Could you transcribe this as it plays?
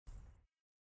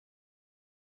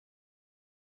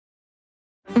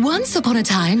Once upon a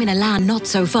time, in a land not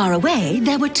so far away,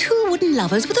 there were two wooden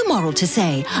lovers with a moral to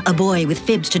say. A boy with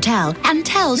fibs to tell and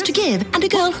tells to give, and a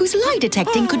girl whose lie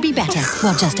detecting could be better.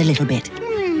 Well, just a little bit.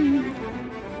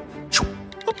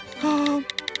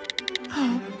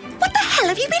 What the hell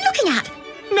have you been looking at?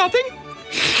 Nothing.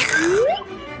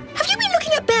 Have you been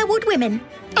looking at Bearwood women?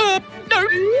 No.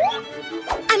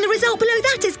 And the result below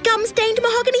that is gum-stained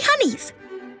mahogany honeys.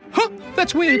 Huh,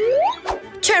 that's weird.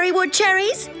 Cherrywood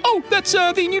cherries? Oh, that's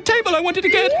the new table I wanted to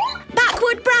get.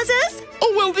 Backwood brazzers?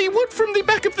 Oh, well, the wood from the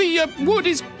back of the wood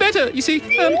is better, you see.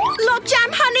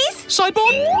 Logjam honeys?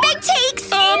 Sideboard? Big teaks?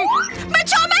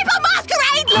 Mature maple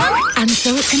masquerade? And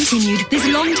so it continued, this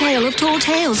long tale of tall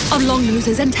tales, of long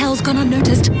noses and tails gone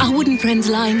unnoticed. Our wooden friend's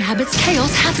lying habits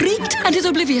chaos hath wreaked, and his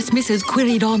oblivious missus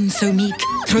queried on so meek.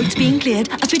 Throats being cleared,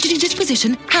 a fidgety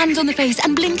disposition, hands on the face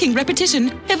and blinking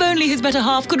repetition. If only his better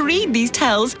half could read these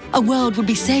tells, a world would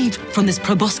be saved from this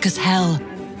proboscis hell.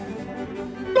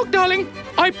 Look, darling,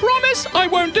 I promise I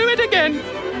won't do it again.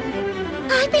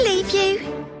 I believe you.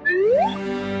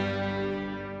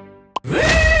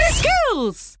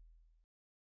 Skills!